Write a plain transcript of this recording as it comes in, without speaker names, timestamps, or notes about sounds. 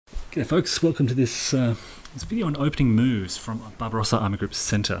G'day folks, welcome to this video on opening moves from Barbarossa Army Group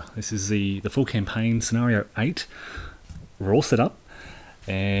Centre. This is the full campaign, scenario 8. We're all set up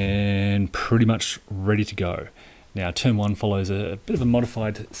and pretty much ready to go. Now turn 1 follows a bit of a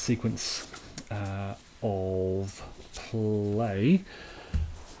modified sequence of play.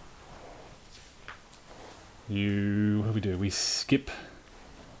 What do we do? We skip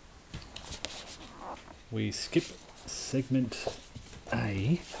segment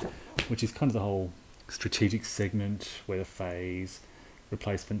A, which is kind of the whole strategic segment where the phase,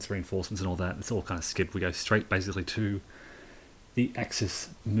 replacements, reinforcements and all that, it's all kind of skipped. We go straight basically to the axis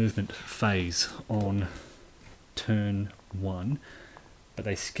movement phase on turn 1, but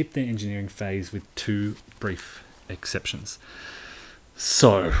they skip their engineering phase with 2 brief exceptions.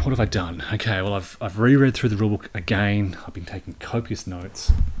 So what have I done? Okay, well I've reread through the rulebook again. I've been taking copious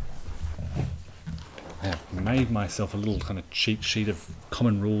notes. I have made myself a little kind of cheat sheet of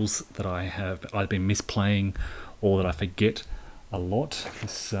common rules that I have either been misplaying or that I forget a lot.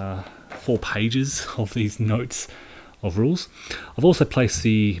 There's 4 pages of these notes of rules. I've also placed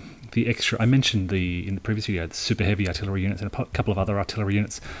the extra, I mentioned in the previous video, the super heavy artillery units and a couple of other artillery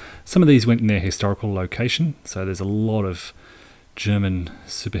units. Some of these went in their historical location, so there's a lot of German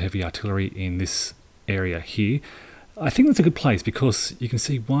super heavy artillery in this area here. I think that's a good place because you can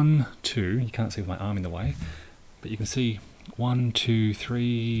see 1, 2, you can't see with my arm in the way, but you can see 1, 2,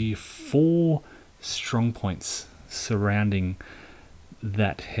 3, 4 strong points surrounding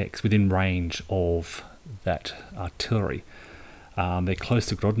that hex within range of that artillery. They're close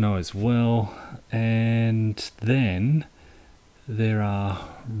to Grodno as well, and then there are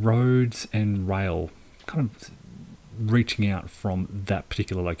roads and rail kind of reaching out from that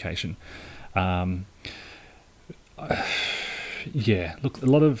particular location. Yeah, look,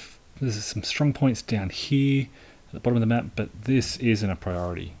 there's some strong points down here at the bottom of the map, but this isn't a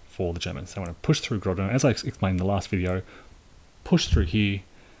priority for the Germans. They want to push through Grodno, as I explained in the last video, push through here,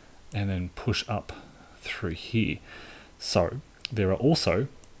 and then push up through here. So there are also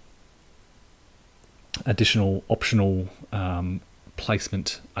additional optional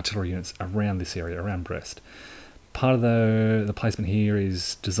placement artillery units around this area, around Brest. Part of the placement here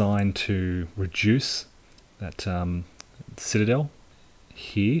is designed to reduce that citadel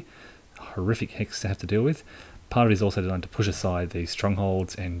here, horrific hex to have to deal with. Part of it is also designed to push aside these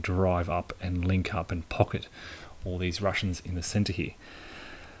strongholds and drive up and link up and pocket all these Russians in the centre here.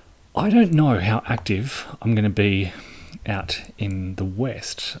 I don't know how active I'm going to be out in the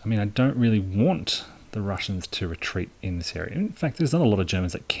west. I mean, I don't really want the Russians to retreat in this area. In fact, there's not a lot of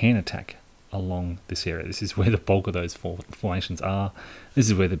Germans that can attack along this area. This is where the bulk of those formations are. This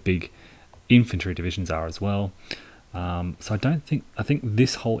is where the big infantry divisions are as well. So I think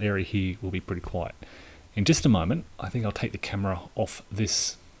this whole area here will be pretty quiet. In just a moment, I think I'll take the camera off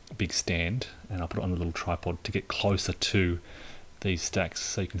this big stand and I'll put it on a little tripod to get closer to these stacks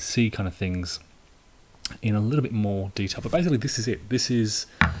so you can see kind of things in a little bit more detail. But basically this is it. This is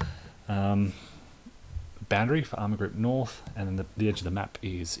boundary for Army Group North, and then the edge of the map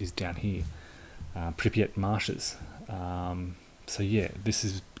is down here, Pripyat marshes. So yeah, this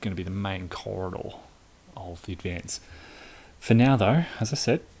is going to be the main corridor of the advance. For now though, as I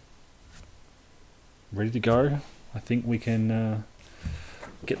said, ready to go. I think we can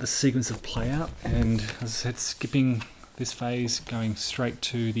get the sequence of play out, and as I said, skipping this phase, going straight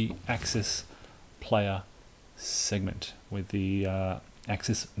to the Axis player segment with the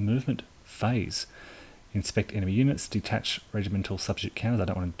Axis movement phase. Inspect enemy units, detach regimental substitute counters. I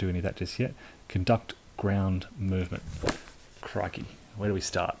don't want to do any of that just yet. Conduct ground movement. Crikey, where do we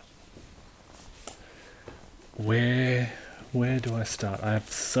start? Where do I start? I have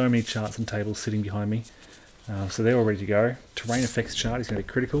so many charts and tables sitting behind me, so they're all ready to go. Terrain effects chart is going to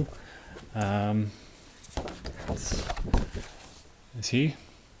be critical. It's here.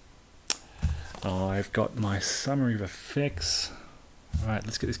 I've got my summary of effects. Alright,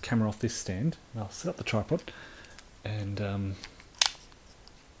 let's get this camera off this stand. I'll set up the tripod and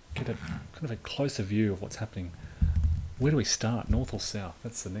get a kind of a closer view of what's happening. Where do we start? North or south?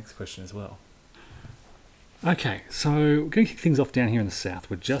 That's the next question as well. Okay, so we're going to kick things off down here in the south.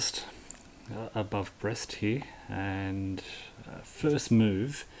 We're just above Brest here, and first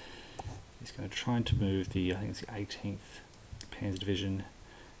move is going to try to move the, I think it's the 18th Panzer Division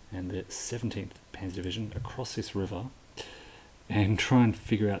and the 17th Panzer Division across this river and try and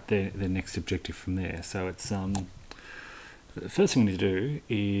figure out their next objective from there. So it's the first thing we need to do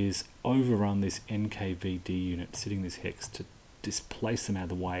is overrun this NKVD unit sitting this hex to displace them out of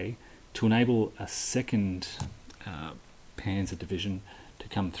the way to enable a second Panzer Division to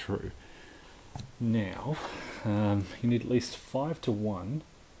come through. Now, you need at least 5 to 1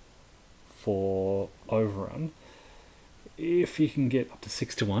 for overrun. If you can get up to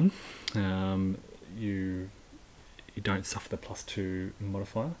 6 to 1, you don't suffer the +2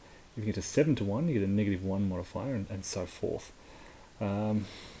 modifier. If you get to 7 to 1, you get a -1 modifier, and so forth.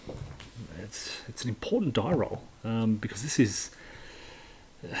 It's an important die roll, because this is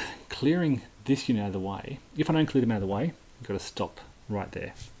clearing this unit out of the way. If I don't clear them out of the way, I've got to stop right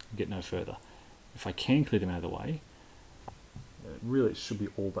there and get no further. If I can clear them out of the way, really it should be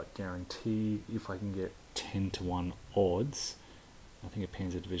all but guaranteed. If I can get 10 to 1 odds, I think a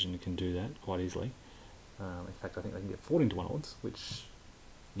Panzer division can do that quite easily. In fact, I think they can get 14 to 1 odds, which,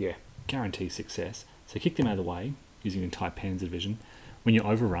 yeah, guarantees success. So kick them out of the way using the entire Panzer division. When you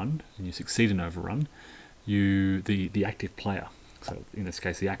overrun, and you succeed in overrun, the active player, so in this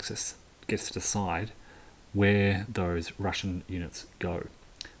case the Axis, gets to decide where those Russian units go,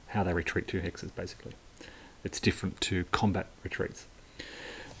 how they retreat 2 hexes basically. It's different to combat retreats.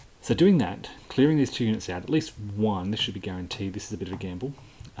 So doing that, clearing these 2 units out, at least one, this should be guaranteed, this is a bit of a gamble,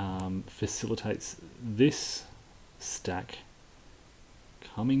 facilitates this stack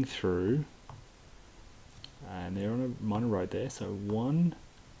coming through, and they're on a minor road there, so 1,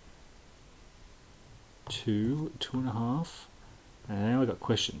 2, 2.5, and now I've got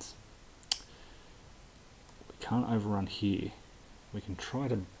questions. We can't overrun here. We can try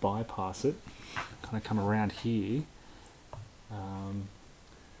to bypass it, kind of come around here.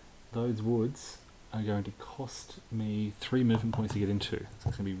 Those woods are going to cost me 3 movement points to get into. So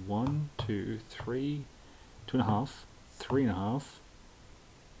it's going to be 1, 2, 3, 2.5, 3.5,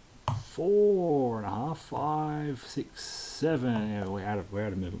 4.5, 5, 6, 7. Yeah, we're out of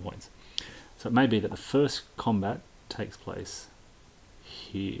movement points. So it may be that the first combat takes place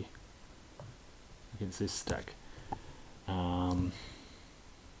here against this stack.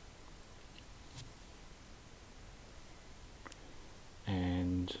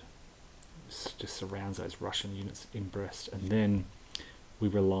 And just surrounds those Russian units in Brest, and then we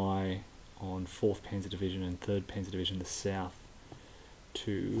rely on 4th Panzer Division and 3rd Panzer Division in the south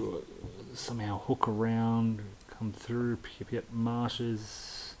to somehow hook around, come through Pripyat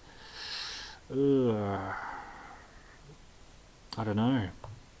marshes. I don't know.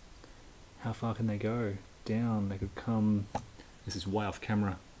 How far can they go? Down, they could come, this is way off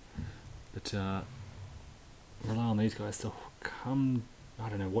camera, but rely on these guys to come, I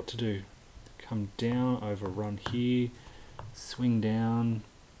don't know what to do. Come down, overrun here, swing down.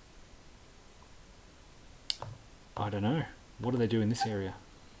 I don't know. What do they do in this area?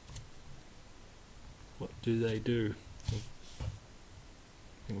 What do they do? I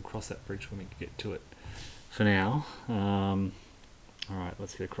think we'll cross that bridge when we get to it. For now, alright,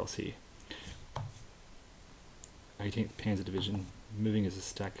 let's get across here. 18th Panzer Division, moving as a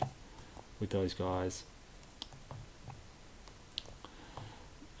stack with those guys.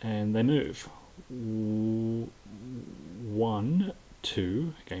 And they move. 1,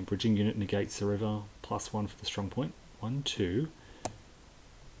 2, again, bridging unit negates the river, +1 for the strong point. 1, 2.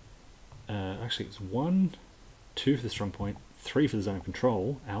 Actually, it's 1, 2 for the strong point, 3 for the zone of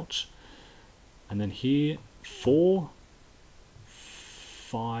control, ouch. And then here, 4,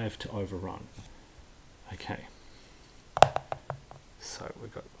 5 to overrun. Okay. So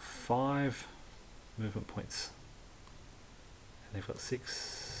we've got 5 movement points. And they've got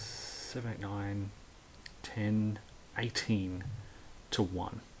 6, 7, 8, 9, 10, 18 to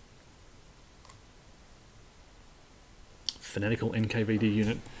 1. Fanatical NKVD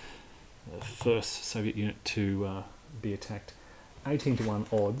unit, the first Soviet unit to be attacked. 18 to 1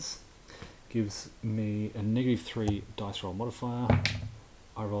 odds gives me a -3 dice roll modifier.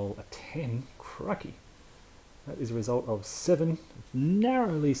 I roll a 10, crikey. That is a result of 7,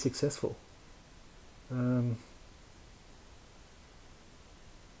 narrowly successful.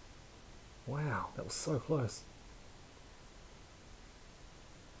 Wow, that was so close.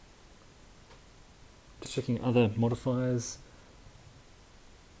 Just checking other modifiers.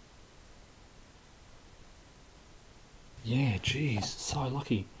 Yeah, geez, so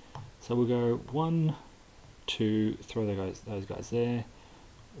lucky. So we'll go 1, 2, throw those guys there.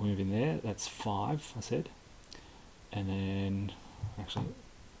 We'll move in there. That's 5, I said. And then, actually,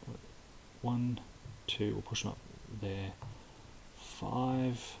 1, 2, we'll push them up there.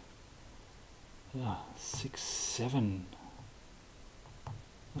 5, 6, 7.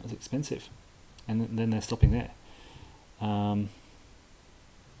 That was expensive. And then they're stopping there.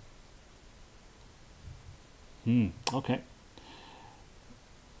 Okay.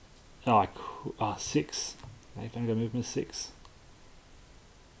 Oh, 6. They've only got a movement of 6.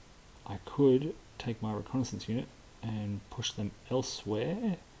 I could take my reconnaissance unit and push them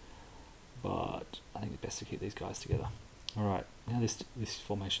elsewhere, but I think it's best to keep these guys together. Alright, now this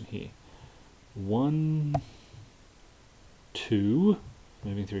formation here. 1, 2,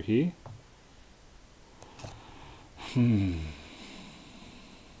 moving through here.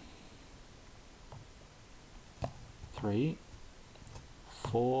 3,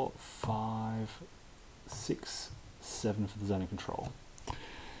 4, 5, 6, 7 for the zoning control.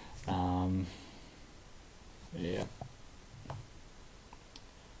 Yeah.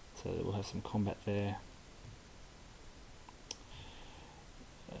 So we'll have some combat there.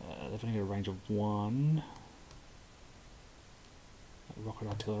 They've only got a range of 1. Rocket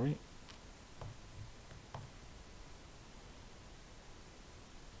artillery.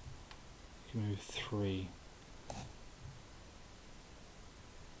 You can move 3.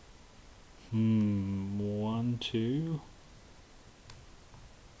 1, 2.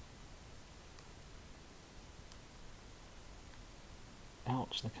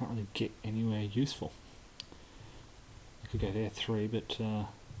 Ouch, they can't really get anywhere useful. I could go there 3, but try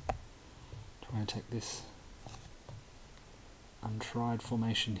and attack this untried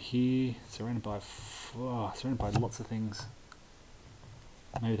formation here, surrounded by lots of things.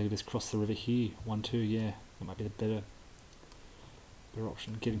 Maybe they could just cross the river here. 1, 2, yeah, that might be the better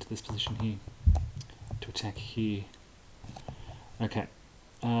option. Get into this position here to attack here. Okay,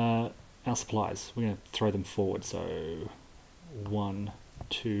 our supplies, we're going to throw them forward. So 1,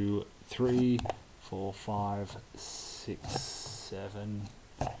 2, 3, 4, 5, 6, 7.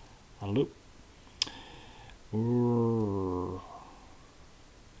 A loop.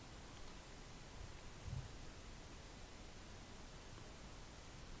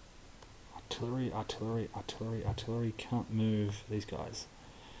 Artillery can't move these guys.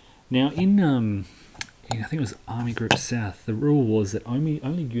 Now in I think it was Army Group South, the rule was that only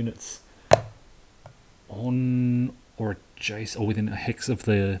units on or adjacent or within a hex of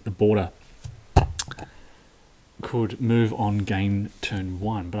the border could move on gain turn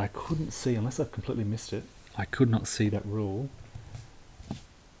 1, but I couldn't see, unless I've completely missed it, I could not see that rule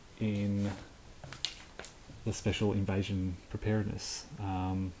in the special invasion preparedness.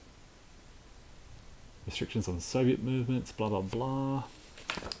 Restrictions on Soviet movements, blah blah blah.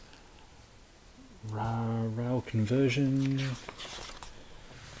 Rail conversion,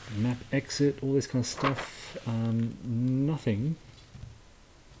 map exit, all this kind of stuff. Nothing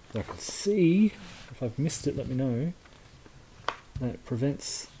that I can see. If I've missed it, let me know. That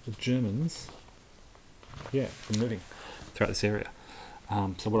prevents the Germans, from moving throughout this area.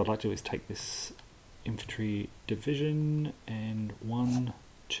 So what I'd like to do is take this infantry division and 1,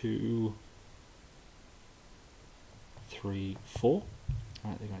 2, 3, 4.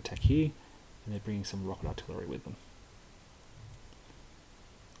 Alright, they're going to attack here, and they're bringing some rocket artillery with them.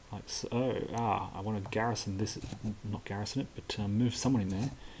 Like so. I want to garrison this, not garrison it, but move someone in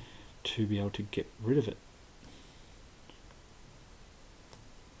there to be able to get rid of it.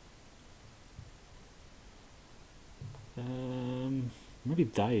 Maybe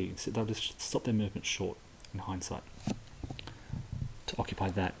they'll just stop their movement short in hindsight to occupy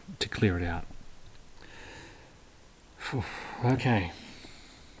that, to clear it out. Okay.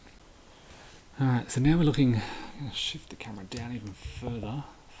 Alright, so now we're looking, I'm going to shift the camera down even further,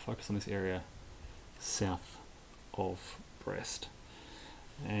 focus on this area south of Brest,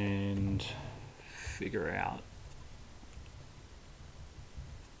 and figure out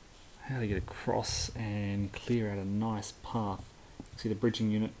how to get across and clear out a nice path. See the bridging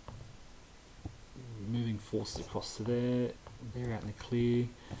unit moving forces across to there, they're out in the clear.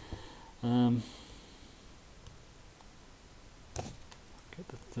 Get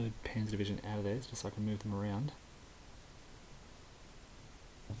the 3rd Panzer Division out of there just so I can move them around.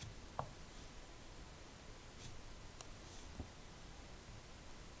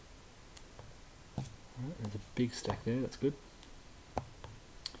 Alright, there's a big stack there, that's good.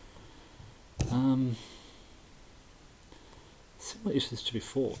 Similar issues to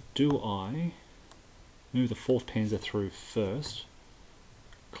before. Do I move the 4th Panzer through first,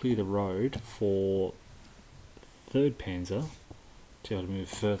 clear the road for 3rd Panzer to be able to move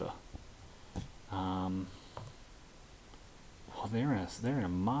further? They're in a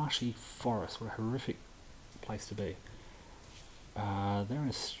marshy forest. What a horrific place to be. They're in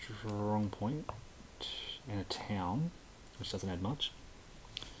a strong point in a town, which doesn't add much.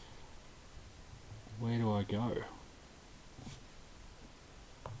 Where do I go?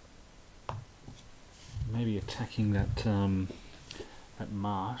 Maybe attacking that that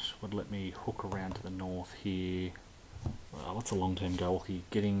marsh would let me hook around to the north here. What's a long-term goal here?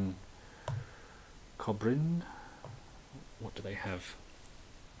 Getting Kobrin. What do they have?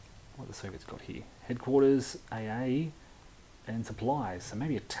 What the Soviets got here? Headquarters, AA, and supplies. So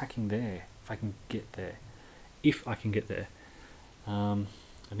maybe attacking there if I can get there.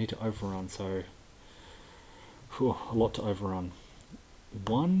 I need to overrun, so whew, a lot to overrun.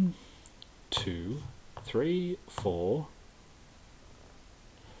 1, 2, 3, 4,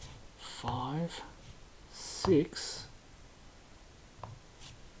 5, 6.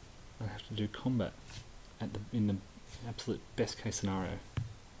 I have to do combat in the absolute best case scenario.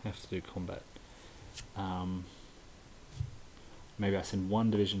 I have to do combat. Maybe I send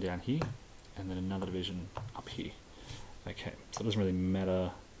one division down here and then another division up here. Okay, so it doesn't really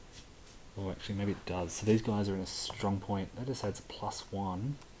matter. Oh, actually, maybe it does. So these guys are in a strong point. That just adds a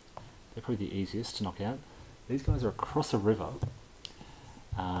 +1. They're probably the easiest to knock out. These guys are across a river.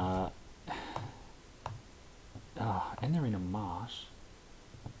 And they're in a marsh.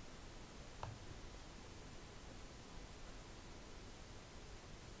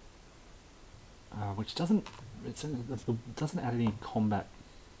 Which doesn't add any combat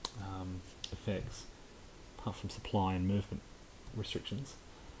effects apart from supply and movement restrictions.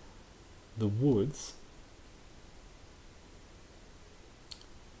 The woods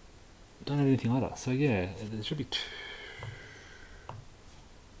don't add anything either. So yeah, there should be two.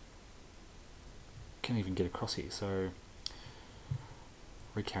 Can't even get across here. So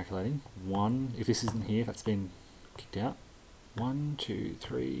recalculating. 1. If this isn't here, that's been kicked out. 1, 2,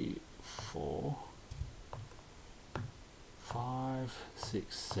 3, 4, 5,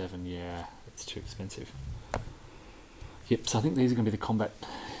 6, 7. Yeah, it's too expensive. Yep. So I think these are going to be the combat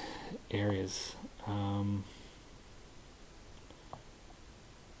areas.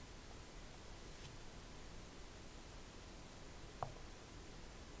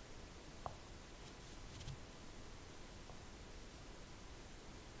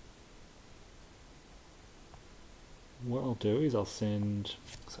 What I'll do is I'll send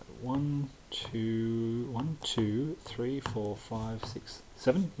 1, 2, 3, 4, 5, 6,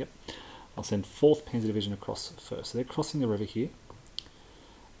 7. Yep. I'll send 4th Panzer Division across first. So they're crossing the river here.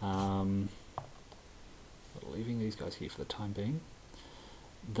 Leaving these guys here for the time being.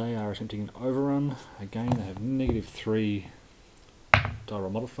 They are attempting an overrun. Again, they have -3 die roll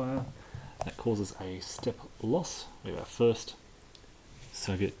modifier. That causes a step loss. We have our first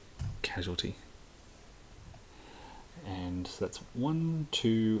Soviet casualty. And so that's 1,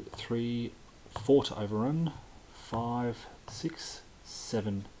 2, 3, 4 to overrun, 5, 6,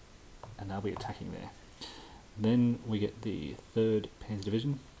 7, and they'll be attacking there. Then we get the 3rd Panzer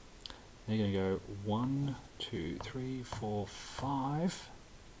Division. They're going to go 1, 2, 3, 4, 5,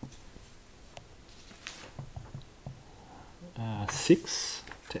 6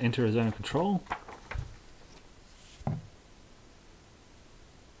 to enter a zone of control.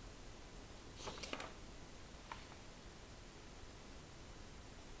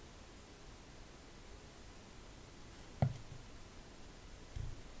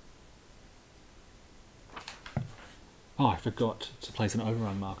 Oh, I forgot to place an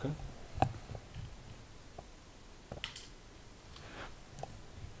overrun marker.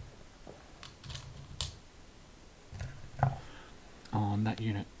 On that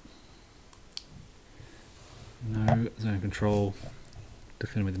unit. No zone of control.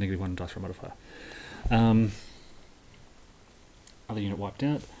 Defend with a -1 dice roll modifier. Other unit wiped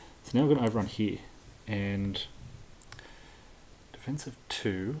out. So now we're going to overrun here. And defensive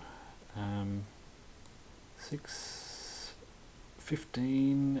 2. 6,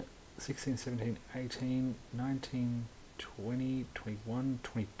 15, 16, 17, 18, 19, 20, 21,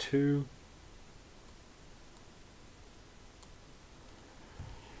 22.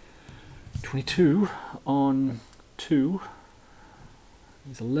 22 on 2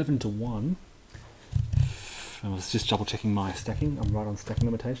 is 11 to 1. I was just double checking my stacking. I'm right on stacking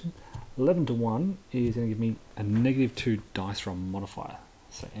limitation. 11 to 1 is going to give me a -2 dice roll modifier.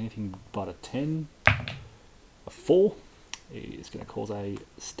 So anything but a 10, a 4 is going to cause a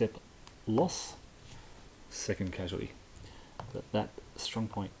step loss, 2nd casualty. But that strong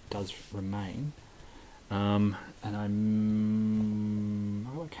point does remain. And I've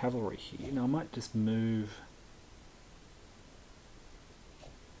got cavalry here. Now I might just move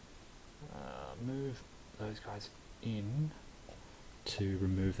those guys in to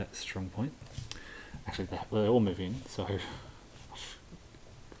remove that strong point. Actually, they all move in, so I've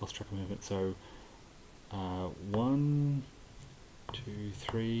lost track of movement. So 1, 2,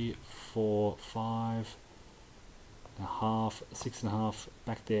 3, 4, 5 and a half, 6.5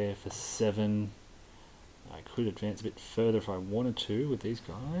 back there for 7. I could advance a bit further if I wanted to with these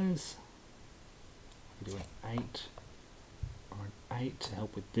guys. I could do an 8 or an 8 to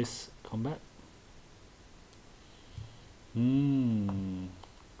help with this combat.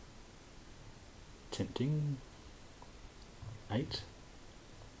 Tempting. 8.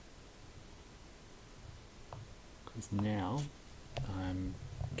 Because now I'm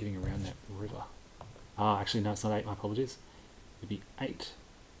getting around that river. Ah, actually no, it's not 8, my apologies. It'd be 8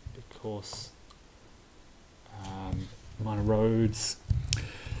 because minor roads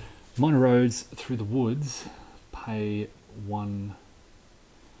through the woods pay 1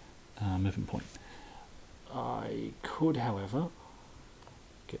 movement point. I could, however,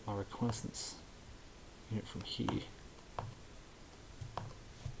 get my reconnaissance unit from here.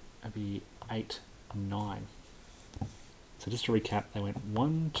 That'd be 8, 9. So just to recap, they went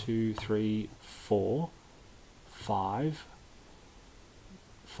 1, 2, 3, 4, 5,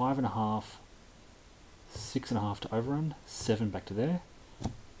 5.5, 6.5 to overrun, 7 back to there.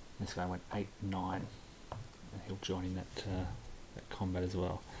 This guy went 8, 9, and he'll join in that combat as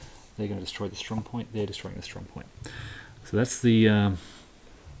well. They're going to destroy the strong point. They're destroying the strong point. So that's the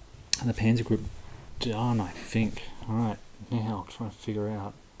Panzer group done, I think. All right, now I'm trying to figure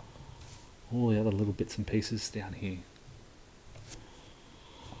out all the other little bits and pieces down here.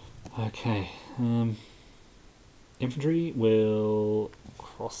 Okay, infantry will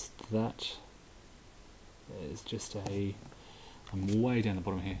cross that. There's just I'm way down the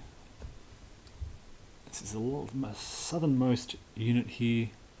bottom here. This is the southernmost unit here,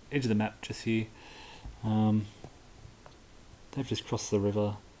 edge of the map just here. They've just crossed the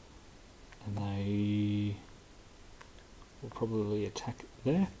river and they will probably attack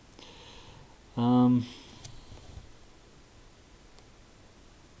there.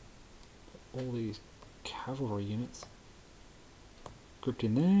 All these cavalry units grouped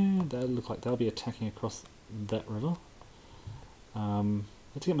in there, they look like they'll be attacking across that river.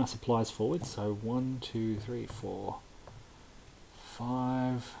 Let's get my supplies forward. So 1, 2, 3, 4,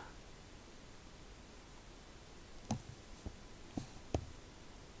 5.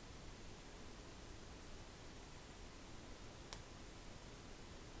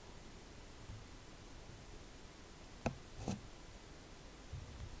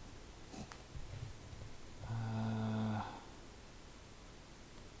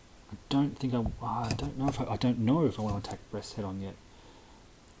 I don't know if I want to attack Brest head on yet.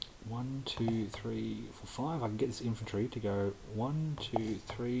 1, 2, 3, 4, 5. I can get this infantry to go 1, 2,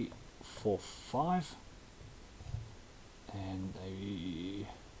 3, 4, 5, and they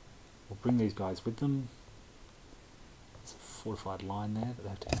will bring these guys with them. There's a fortified line there that they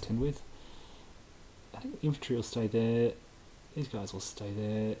have to contend with. I think infantry will stay there. These guys will stay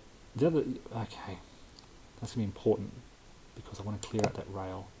there. The other, okay, that's gonna be important because I want to clear out that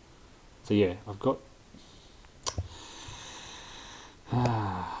rail. So yeah, I've got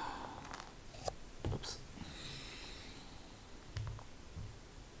oops.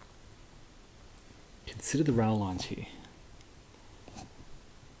 Consider the rail lines here,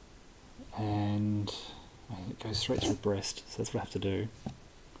 and it goes straight through Brest, so that's what I have to do.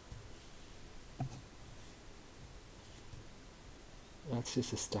 That's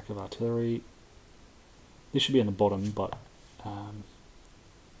just a stack of artillery. This should be on the bottom, but let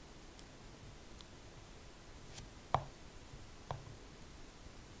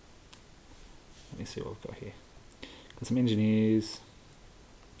me see what we've got here. Got some engineers,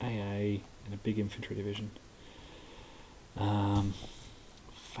 AA, and a big infantry division.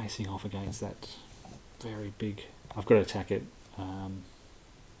 Facing off against that very big. I've got to attack it. It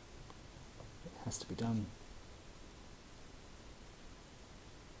has to be done.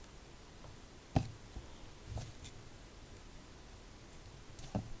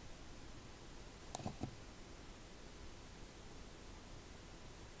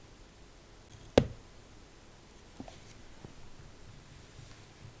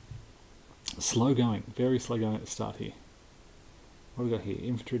 Slow going, very slow going at the start here. What have we got here?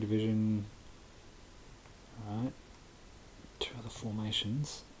 Infantry division. Alright. 2 other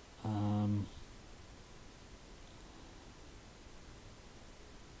formations. I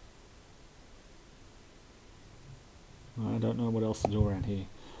don't know what else to do around here.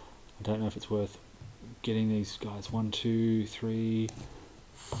 I don't know if it's worth getting these guys 1, 2, 3,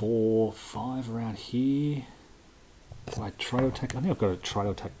 4, 5 around here. Do I try to attack? I think I've got to try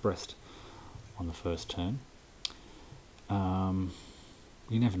to attack Brest on the first turn.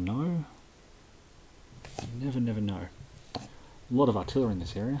 You never know. You never know. A lot of artillery in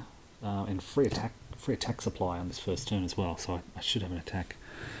this area, and free attack supply on this first turn as well. So I should have an attack.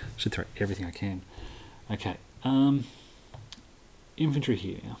 Should throw everything I can. Okay. Infantry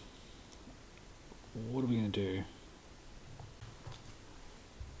here. What are we going to do?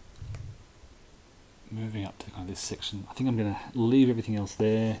 Moving up to kind of this section. I think I'm going to leave everything else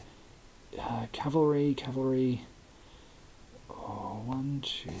there. Cavalry. Oh, 1,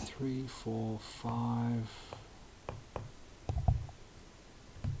 2, 3, 4, 5.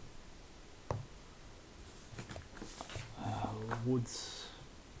 Woods.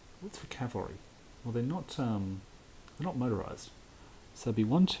 What's for cavalry? Well, they're not motorized. So it'd be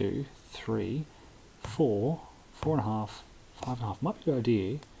 1, 2, 3, 4, 4.5, 5.5. Might be a good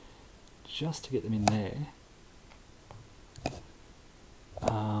idea just to get them in there.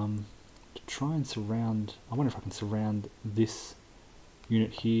 To try and surround. I wonder if I can surround this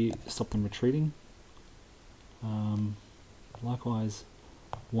unit here, stop them retreating. Likewise,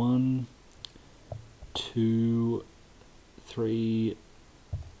 1, 2, 3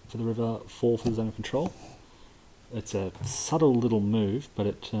 for the river, 4 for the zone of control. It's a subtle little move, but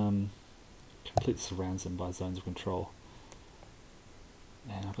it completely surrounds them by zones of control.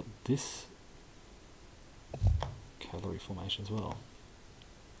 And I've got this cavalry formation as well.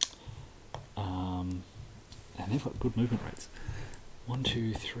 And they've got good movement rates. 1,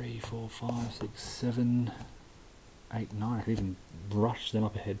 2, 3, 4, 5, 6, 7, 8, 9. I could even rush them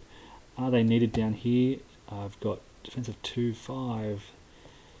up ahead. Are they needed down here? I've got defensive 2, 5,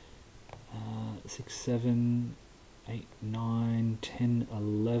 6, 7, 8, 9, 10,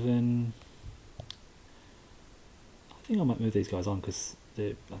 11. I think I might move these guys on because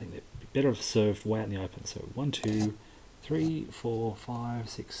I think they're better served way out in the open. So 1, 2, 3, 4, 5,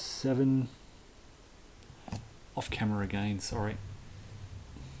 6, 7. Off camera again, sorry.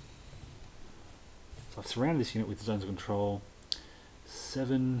 So I've surrounded this unit with the zones of control.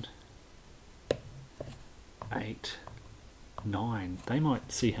 7, 8, 9. They might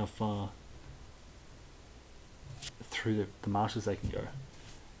see how far through the marshes they can go.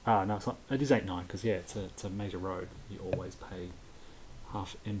 No, it's not. It is 8, 9 because yeah, it's a major road. You always pay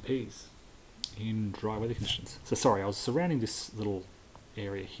half MPs in dry weather conditions. So sorry, I was surrounding this little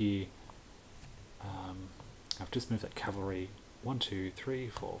area here. I've just moved that cavalry. 1, 2, 3,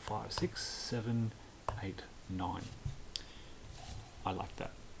 4, 5, 6, 7, 8, 9. I like that.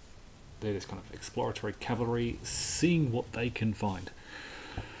 They're just kind of exploratory cavalry, seeing what they can find.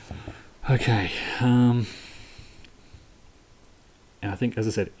 Okay. And I think, as I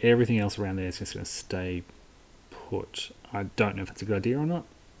said, everything else around there is just going to stay put. I don't know if that's a good idea or not,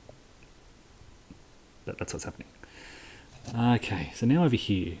 but that's what's happening. Okay, so now over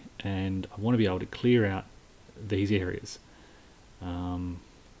here, and I want to be able to clear out these areas.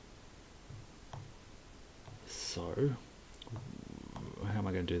 So, how am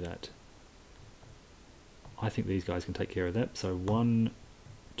I going to do that? I think these guys can take care of that. So 1,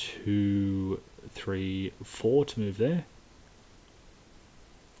 2, 3, 4 to move there.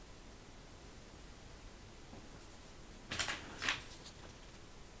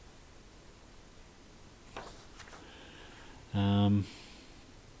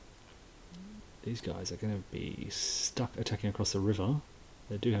 These guys are going to be stuck attacking across the river.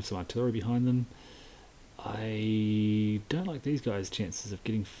 They do have some artillery behind them. I don't like these guys' chances of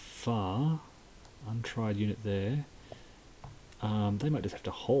getting far. Untried unit there. They might just have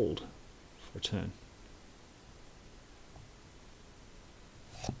to hold for a turn.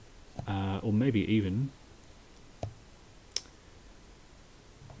 Or maybe even,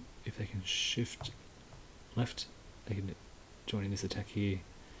 if they can shift left, they can join in this attack here.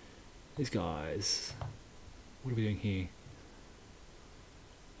 These guys, what are we doing here?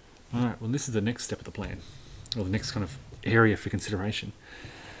 Alright, well this is the next step of the plan, or the next kind of area for consideration.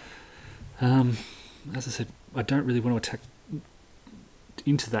 As I said, I don't really want to attack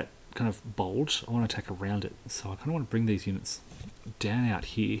into that kind of bulge. I want to attack around it, so I kind of want to bring these units down out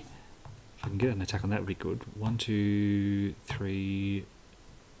here. If I can get an attack on that would be good. 1, 2, 3.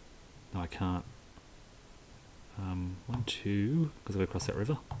 No, I can't. 1, 2, because I've got to cross that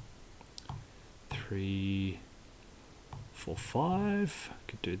river. 3, 4, 5. I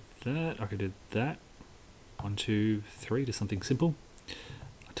could do that. I could do that. 1, 2, 3 to something simple.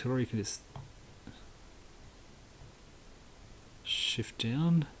 Artillery can just shift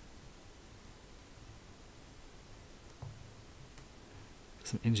down.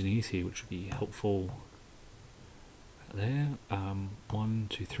 Some engineers here, which would be helpful. There. 1,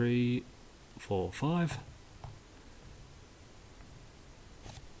 2, 3, 4, 5.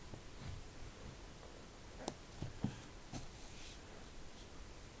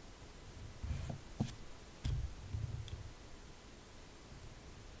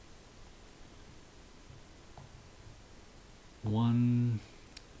 One,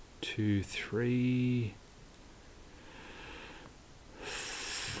 2, 3,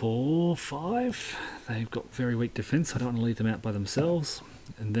 4, 5. They've got very weak defense. I don't want to leave them out by themselves.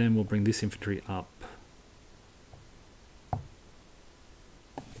 And then we'll bring this infantry up.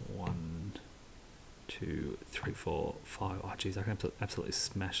 1, 2, 3, 4, 5. Oh geez, I can absolutely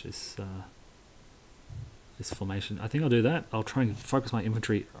smash this this formation. I think I'll do that. I'll try and focus my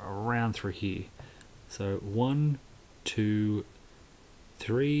infantry around through here. So 1, 2,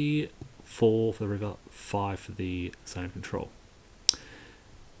 3, 4 for the river, 5 for the zone of control.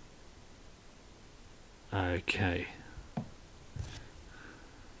 Okay.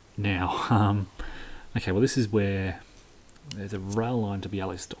 Now, okay, well this is where there's a rail line to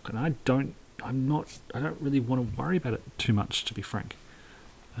Bialystok, and I don't really want to worry about it too much, to be frank.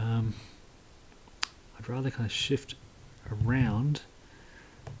 I'd rather kind of shift around.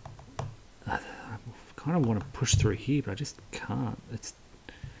 I kind of want to push through here, but I just can't.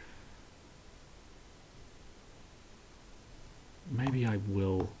 Maybe I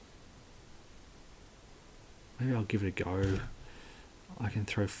will. Maybe I'll give it a go. I can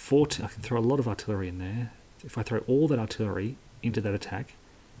throw a lot of artillery in there. If I throw all that artillery into that attack,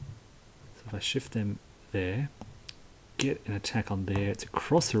 so if I shift them there, get an attack on there, it's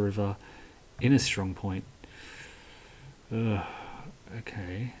across the river, in a strong point.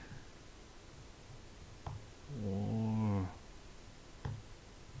 Okay. Or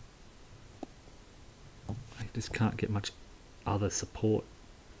I just can't get much other support.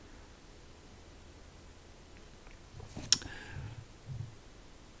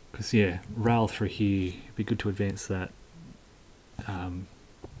 Because yeah, rail through here, it'd be good to advance that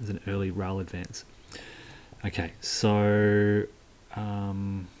as an early rail advance. Okay, so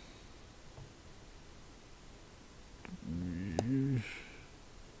 1,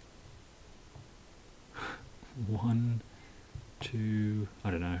 2,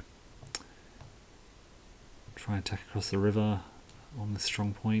 I don't know. Try and attack across the river on the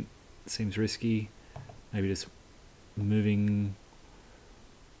strong point. Seems risky. Maybe just moving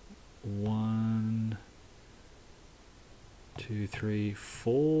 1, 2, 3,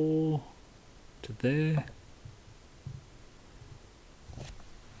 4 to there.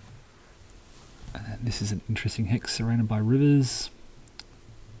 And then this is an interesting hex surrounded by rivers.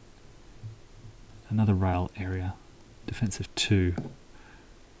 Another rail area. Defensive 2.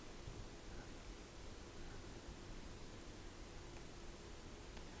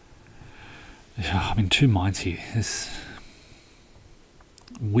 Yeah, I'm in 2 minds here. There's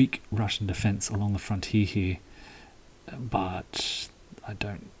weak Russian defense along the frontier here, but I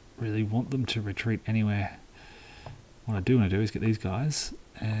don't really want them to retreat anywhere. What I do want to do is get these guys,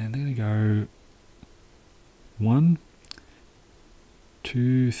 and they're going to go 1,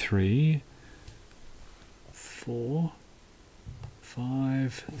 2, 3, 4,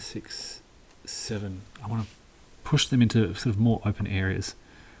 5, 6, 7. I want to push them into sort of more open areas.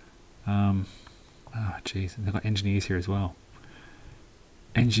 Oh geez, and they've got engineers here as well.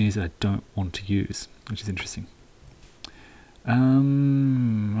 Engineers that I don't want to use, which is interesting.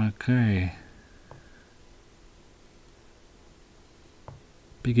 Okay.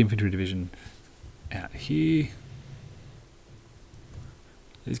 Big infantry division out here.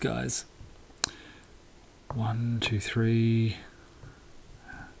 These guys. 1, 2, 3.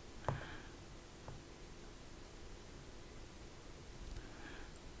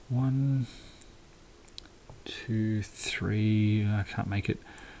 1, 2, 3. I can't make it.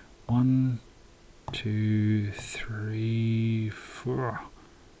 1, 2, 3, 4.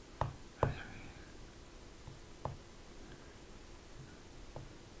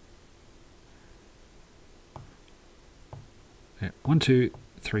 Yeah, 1, 2,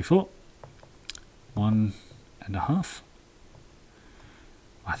 3, 4. 1.5.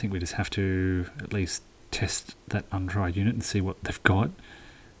 I think we just have to at least test that untried unit and see what they've got.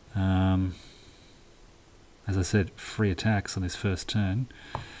 As I said, free attacks on his first turn.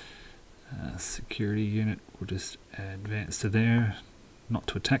 Security unit will just advance to there, not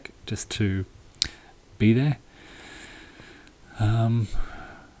to attack, just to be there.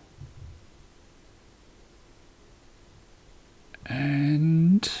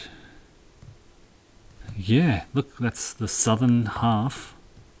 And yeah, look, that's the southern half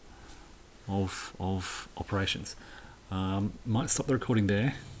of operations. Might stop the recording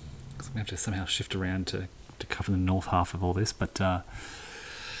there, because I'm going to have to somehow shift around to cover the north half of all this, but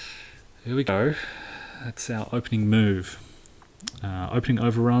here we go. That's our opening move. Opening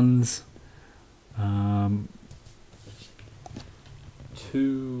overruns.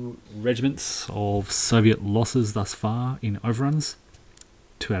 2 regiments of Soviet losses thus far in overruns.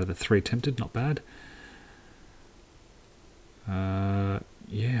 2 out of the 3 attempted, not bad. Yeah,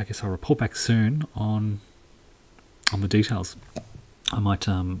 I guess I'll report back soon on the details. I might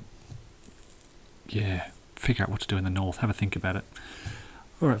yeah, figure out what to do in the north, have a think about it.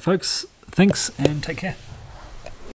 Alright folks, thanks and take care.